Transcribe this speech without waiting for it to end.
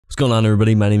going on,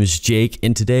 everybody? My name is Jake,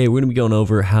 and today we're going to be going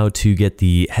over how to get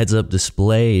the heads-up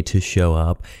display to show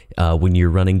up when you're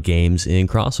running games in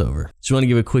Crossover. Just want to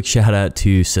give a quick shout out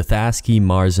to Sathaski,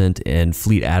 Marzent, and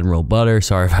Fleet Admiral Butter.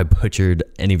 Sorry if I butchered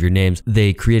any of your names.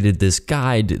 They created this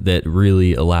guide that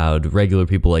really allowed regular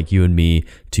people like you and me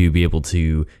to be able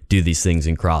to do these things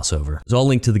in Crossover. So I'll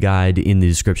link to the guide in the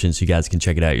description so you guys can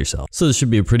check it out yourself. So this should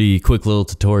be a pretty quick little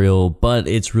tutorial, but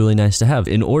it's really nice to have.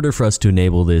 In order for us to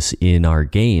enable this in our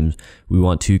games, we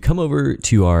want to come over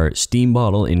to our Steam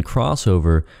bottle in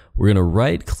Crossover. We're going to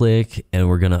right click and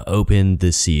we're going to open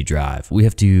the C drive. We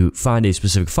have to find a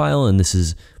specific file, and this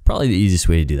is probably the easiest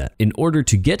way to do that. In order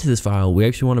to get to this file, we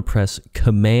actually want to press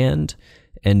Command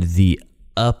and the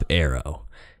up arrow.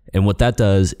 And what that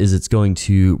does is it's going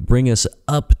to bring us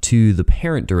up to the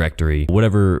parent directory.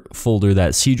 Whatever folder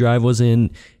that C drive was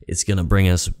in, it's going to bring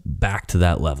us back to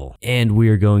that level. And we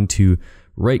are going to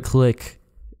right click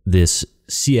this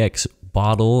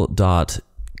cxbottle.conf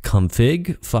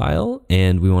file,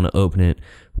 and we want to open it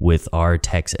with our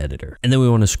text editor. And then we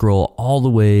want to scroll all the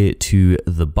way to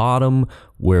the bottom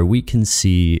where we can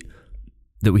see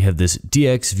that we have this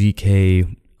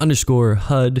DXVK underscore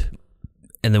HUD,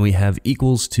 and then we have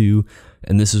equals to,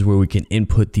 and this is where we can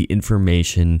input the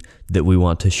information that we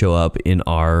want to show up in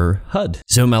our HUD.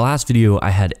 So in my last video, I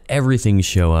had everything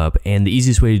show up, and the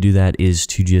easiest way to do that is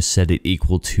to just set it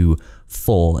equal to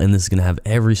full, and this is gonna have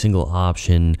every single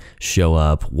option show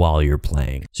up while you're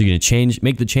playing. So you're gonna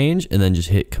make the change, and then just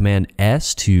hit Command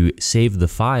S to save the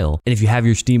file. And if you have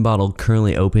your Steam bottle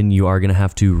currently open, you are gonna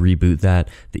have to reboot that.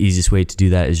 The easiest way to do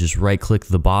that is just right click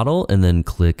the bottle and then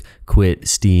click Quit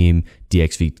Steam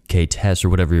DXVK Test or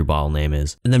whatever your bottle name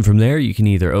is. And then from there, you can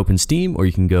either open Steam or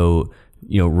you can go,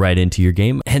 right into your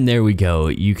game. And there we go.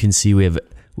 You can see we have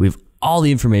all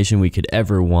the information we could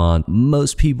ever want.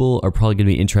 Most people are probably going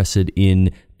to be interested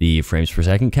in the frames per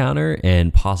second counter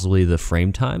and possibly the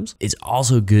frame times. It's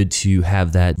also good to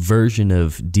have that version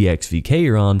of DXVK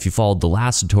you're on. If you followed the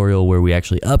last tutorial where we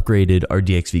actually upgraded our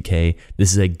DXVK,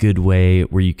 this is a good way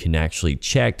where you can actually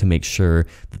check to make sure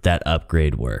that that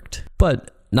upgrade worked.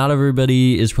 But not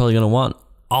everybody is probably going to want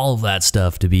all of that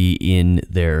stuff to be in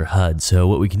their HUD. So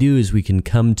what we can do is we can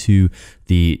come to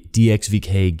the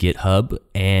DXVK GitHub,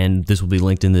 and this will be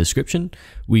linked in the description.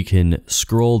 We can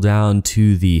scroll down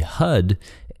to the HUD,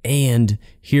 and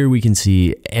here we can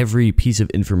see every piece of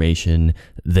information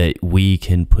that we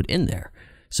can put in there.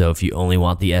 So if you only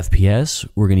want the FPS,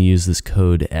 we're going to use this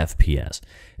code FPS.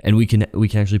 And we can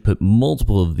actually put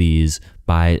multiple of these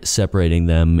by separating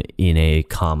them in a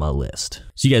comma list.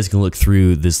 So you guys can look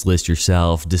through this list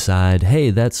yourself, decide,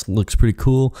 hey, that looks pretty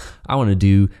cool. I want to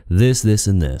do this, this,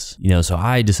 and this. So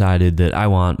I decided that I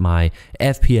want my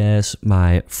FPS,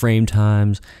 my frame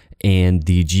times, and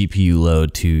the GPU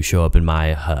load to show up in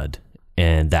my HUD.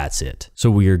 And that's it. So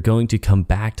we are going to come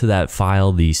back to that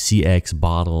file, the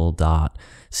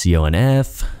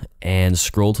cxbottle.conf, and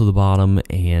scroll to the bottom,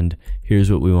 and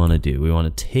here's what we want to do. We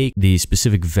want to take the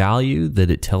specific value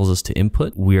that it tells us to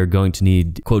input. We are going to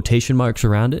need quotation marks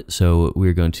around it, so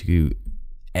we're going to do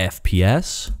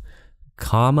FPS,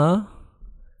 comma,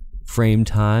 frame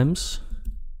times,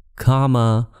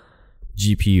 comma,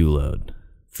 GPU load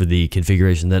for the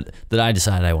configuration that I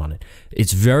decided I wanted.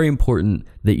 It's very important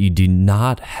that you do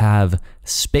not have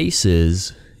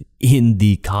spaces in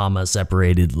the comma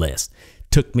separated list.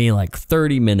 Took me like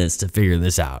 30 minutes to figure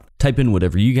this out. Type in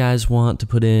whatever you guys want to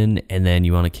put in, and then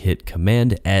you want to hit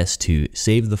Command S to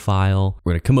save the file.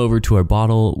 We're gonna come over to our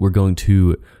bottle. We're going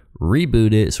to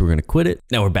reboot it, so we're gonna quit it.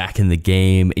 Now we're back in the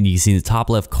game, and you can see in the top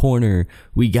left corner,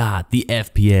 we got the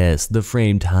FPS, the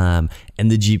frame time,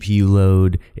 and the GPU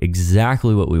load,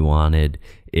 exactly what we wanted.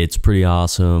 It's pretty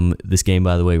awesome. This game,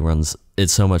 by the way,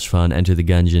 it's so much fun. Enter the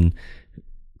Gungeon,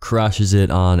 crushes it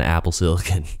on Apple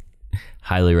Silicon.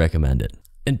 Highly recommend it.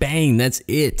 And bang, that's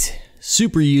it.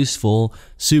 Super useful,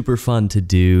 super fun to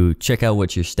do. Check out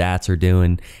what your stats are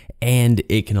doing, and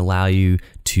it can allow you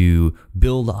to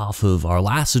build off of our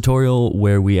last tutorial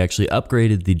where we actually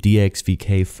upgraded the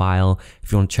DXVK file.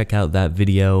 If you want to check out that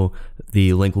video,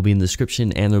 the link will be in the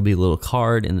description, and there'll be a little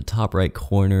card in the top right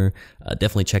corner.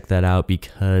 Definitely check that out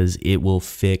because it will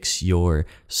fix your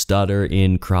stutter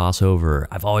in Crossover.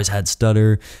 I've always had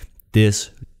stutter. This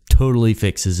totally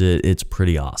fixes it. It's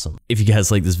pretty awesome. If you guys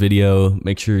like this video,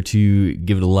 make sure to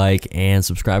give it a like and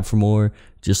subscribe for more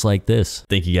just like this.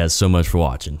 Thank you guys so much for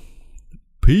watching.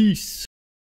 Peace.